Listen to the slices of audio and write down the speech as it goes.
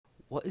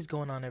What is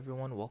going on,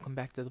 everyone? Welcome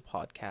back to the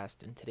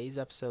podcast. In today's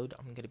episode,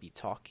 I'm going to be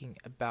talking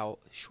about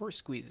short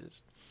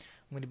squeezes.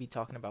 I'm going to be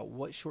talking about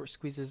what short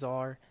squeezes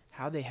are,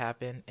 how they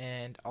happen,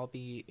 and I'll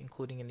be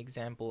including an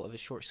example of a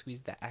short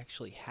squeeze that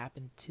actually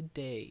happened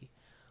today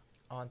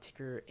on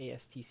ticker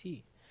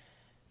ASTC.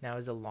 Now,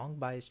 as a long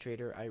bias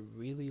trader, I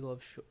really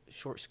love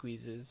short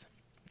squeezes,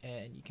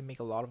 and you can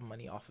make a lot of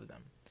money off of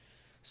them.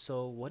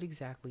 So, what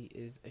exactly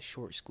is a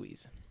short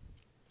squeeze?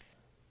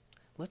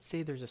 Let's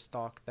say there's a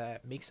stock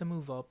that makes a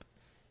move up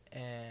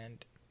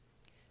and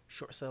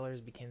short sellers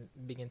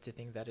begin to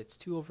think that it's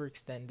too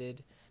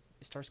overextended.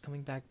 It starts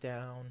coming back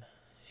down.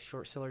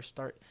 Short sellers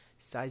start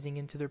sizing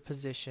into their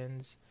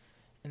positions,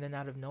 and then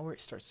out of nowhere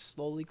it starts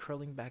slowly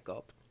curling back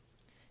up.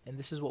 And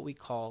this is what we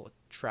call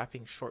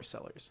trapping short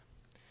sellers.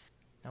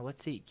 Now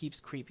let's say it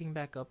keeps creeping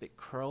back up, it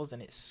curls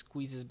and it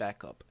squeezes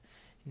back up.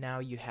 Now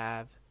you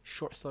have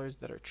short sellers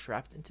that are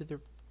trapped into their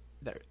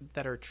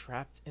that are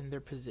trapped in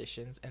their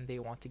positions and they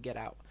want to get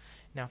out.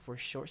 Now, for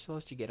short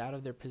sellers to get out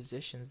of their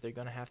positions, they're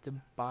going to have to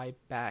buy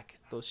back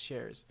those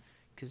shares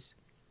because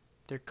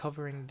they're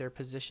covering their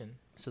position.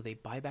 So they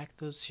buy back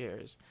those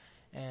shares,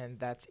 and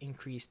that's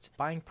increased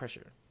buying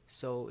pressure.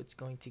 So it's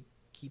going to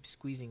keep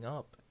squeezing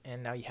up,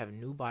 and now you have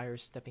new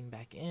buyers stepping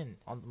back in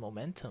on the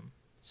momentum.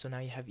 So now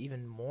you have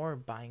even more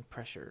buying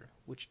pressure,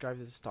 which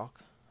drives the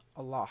stock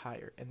a lot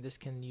higher, and this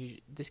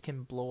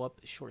can blow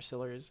up short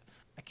sellers'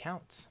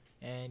 accounts.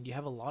 And you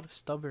have a lot of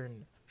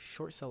stubborn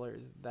short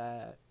sellers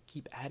that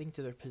keep adding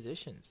to their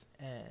positions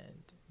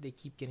and they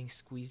keep getting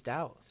squeezed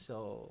out.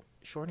 So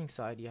shorting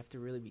side, you have to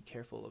really be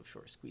careful of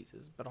short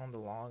squeezes, but on the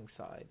long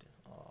side,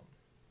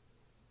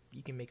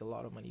 you can make a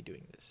lot of money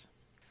doing this.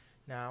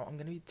 Now I'm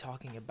going to be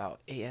talking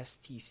about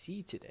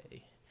ASTC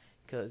today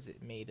because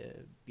it made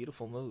a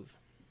beautiful move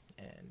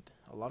and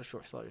a lot of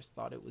short sellers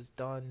thought it was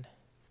done,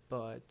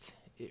 but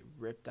it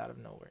ripped out of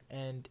nowhere.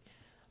 And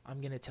I'm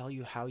going to tell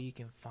you how you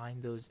can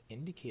find those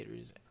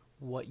indicators,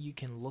 what you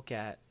can look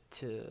at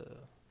to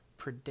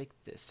predict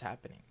this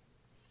happening.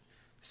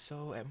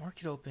 So at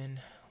market open,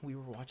 we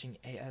were watching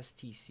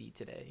ASTC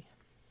today,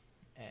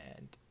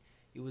 and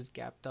it was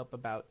gapped up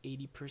about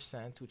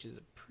 80%, which is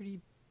a pretty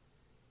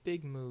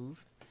big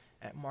move.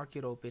 At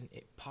market open,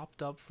 it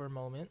popped up for a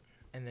moment,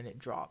 and then it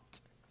dropped.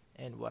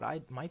 And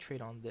my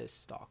trade on this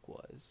stock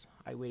was,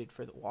 I waited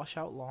for the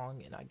washout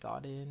long, and I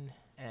got in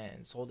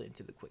and sold it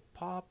into the quick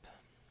pop.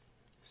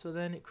 So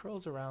then it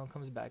curls around,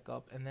 comes back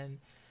up, and then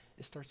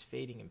it starts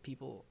fading, and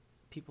people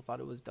thought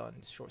it was done.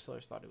 Short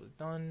sellers thought it was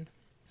done.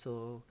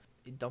 So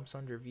it dumps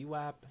under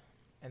VWAP,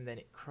 and then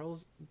it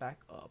curls back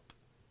up,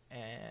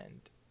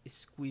 and it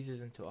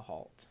squeezes into a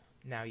halt.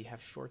 Now you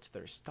have shorts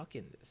that are stuck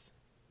in this.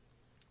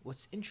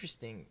 What's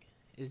interesting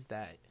is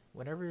that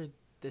whenever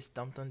this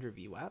dumped under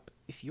VWAP,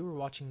 if you were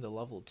watching the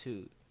level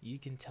 2, you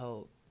can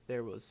tell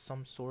there was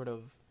some sort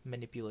of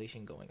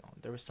manipulation going on.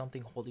 There was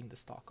something holding the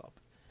stock up.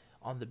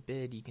 On the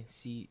bid, you can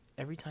see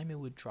every time it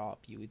would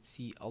drop, you would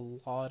see a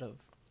lot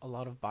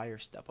of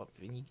buyers step up,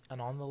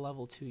 and on the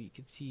level 2, you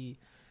could see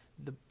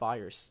the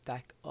buyers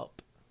stack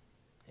up.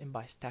 And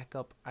by stack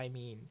up, I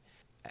mean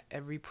at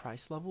every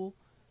price level,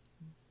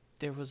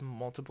 there was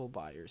multiple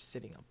buyers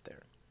sitting up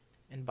there.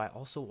 And by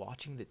also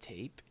watching the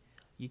tape,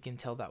 you can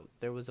tell that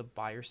there was a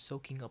buyer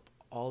soaking up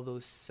all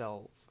those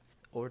sells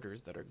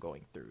orders that are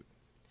going through.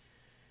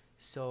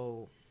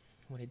 So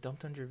when it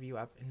dumped under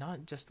VWAP, and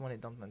not just when it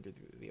dumped under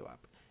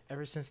VWAP,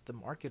 ever since the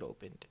market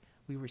opened,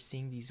 we were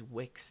seeing these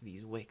wicks.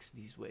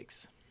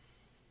 The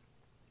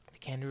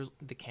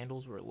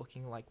candles were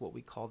looking like what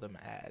we call them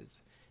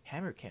as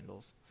hammer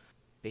candles.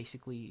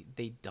 Basically,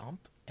 they'd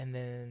dump and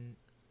then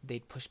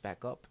they'd push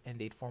back up and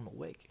they'd form a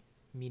wick,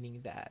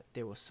 meaning that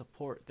there was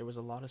support. There was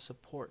a lot of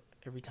support.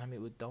 Every time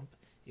it would dump,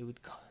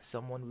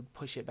 someone would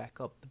push it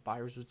back up. The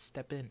buyers would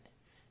step in,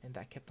 and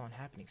that kept on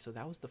happening. So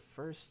that was the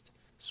first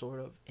sort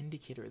of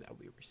indicator that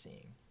we were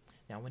seeing.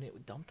 Now, when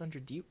it dumped under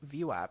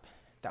VWAP,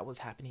 that was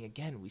happening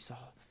again. We saw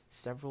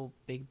several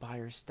big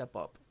buyers step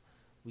up.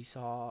 We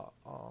saw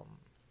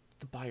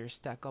the buyers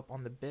stack up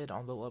on the bid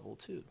on the level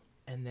 2.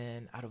 And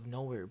then out of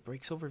nowhere, it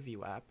breaks over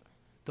VWAP.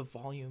 The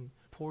volume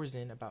pours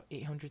in about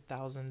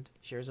 800,000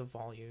 shares of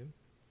volume,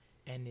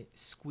 and it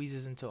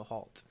squeezes into a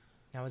halt.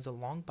 Now, as a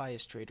long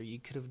bias trader, you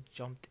could have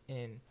jumped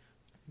in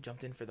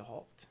for the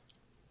halt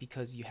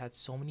because you had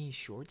so many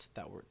shorts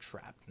that were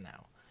trapped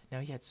now. Now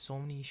you had so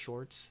many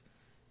shorts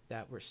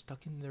that were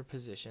stuck in their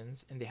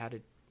positions, and they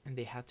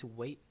had to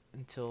wait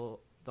until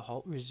the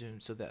halt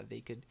resumed so that they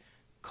could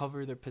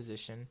cover their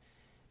position,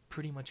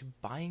 pretty much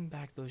buying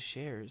back those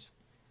shares.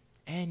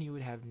 And you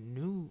would have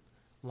new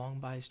long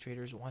bias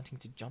traders wanting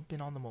to jump in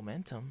on the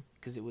momentum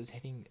because it was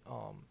hitting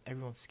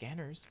everyone's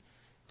scanners,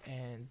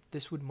 and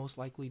this would most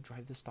likely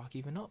drive the stock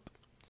even up.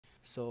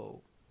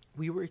 So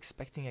we were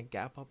expecting a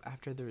gap up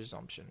after the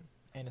resumption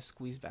and a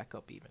squeeze back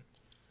up even.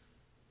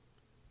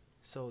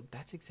 So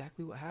that's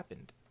exactly what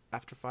happened.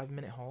 After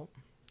 5-minute halt,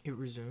 it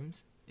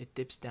resumes, it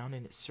dips down,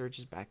 and it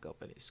surges back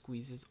up, and it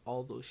squeezes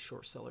all those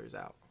short sellers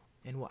out.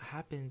 And what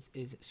happens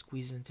is it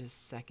squeezes into a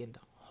second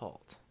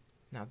halt.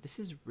 Now, this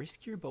is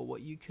riskier, but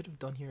what you could have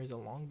done here as a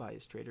long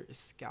bias trader is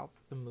scalp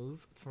the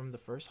move from the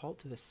first halt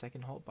to the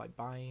second halt by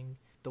buying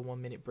the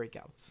 1 minute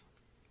breakouts.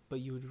 But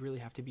you would really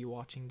have to be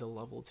watching the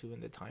level 2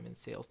 and the time and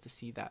sales to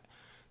see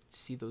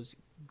those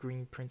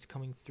green prints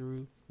coming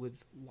through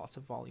with lots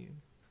of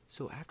volume.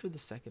 So after the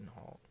second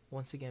halt,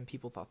 once again,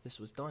 people thought this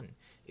was done.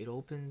 It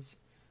opens,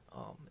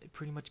 it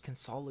pretty much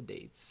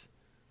consolidates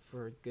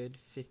for a good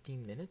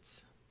 15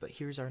 minutes. But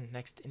here's our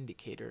next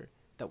indicator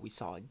that we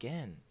saw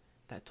again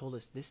that told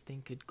us this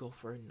thing could go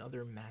for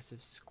another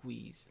massive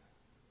squeeze.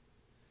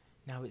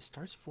 Now it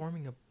starts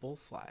forming a bull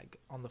flag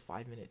on the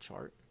 5-minute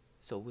chart.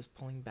 So it was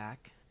pulling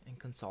back and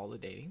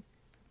consolidating.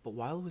 But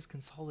while it was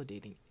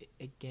consolidating, it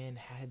again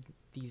had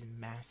these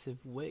massive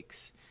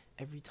wicks.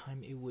 Every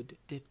time it would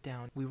dip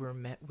down, we were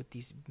met with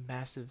these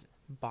massive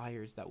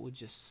buyers that would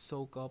just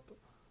soak up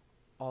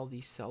all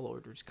these sell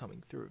orders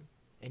coming through.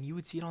 And you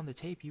would see it on the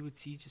tape. You would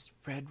see just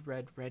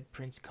red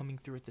prints coming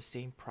through at the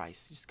same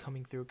price, just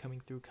coming through.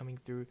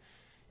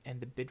 And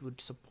the bid would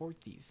support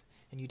these.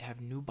 And you'd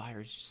have new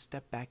buyers just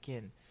step back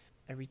in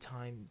every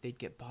time they'd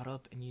get bought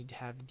up, and you'd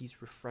have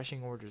these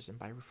refreshing orders. And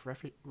by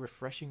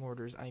refreshing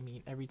orders, I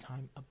mean every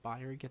time a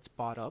buyer gets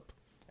bought up,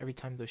 every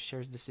time those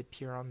shares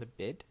disappear on the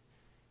bid,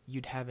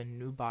 you'd have a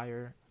new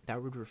buyer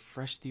that would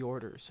refresh the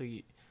order. So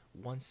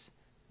once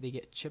they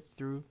get chipped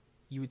through,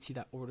 you would see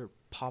that order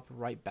pop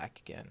right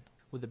back again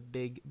with a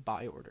big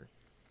buy order.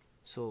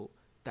 So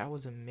that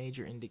was a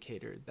major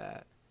indicator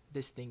that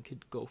this thing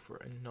could go for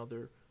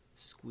another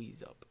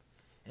squeeze up.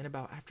 And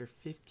about after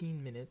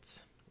 15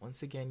 minutes,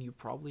 once again, you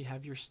probably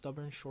have your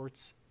stubborn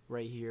shorts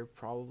right here,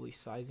 probably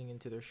sizing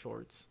into their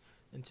shorts,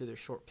 into their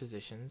short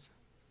positions.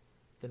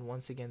 Then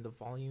once again, the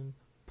volume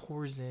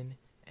pours in,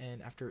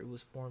 and after it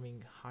was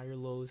forming higher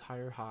lows,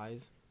 higher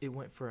highs, it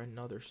went for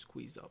another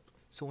squeeze up.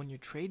 So when you're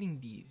trading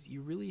these,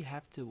 you really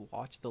have to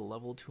watch the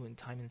level 2 and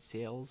time and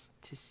sales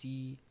to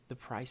see the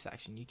price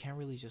action. You can't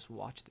really just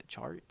watch the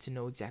chart to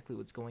know exactly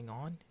what's going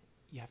on.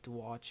 You have to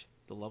watch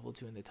the level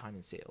 2 and the time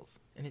and sales.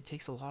 And it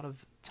takes a lot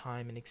of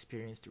time and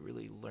experience to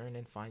really learn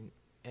and find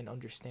and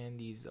understand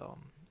these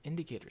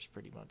indicators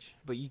pretty much.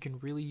 But you can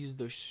really use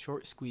those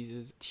short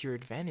squeezes to your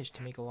advantage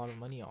to make a lot of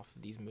money off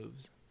of these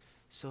moves.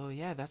 So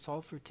yeah, that's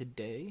all for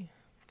today.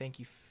 Thank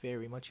you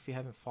very much. If you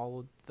haven't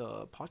followed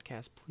the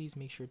podcast, please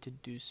make sure to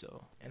do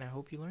so. And I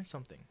hope you learned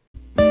something.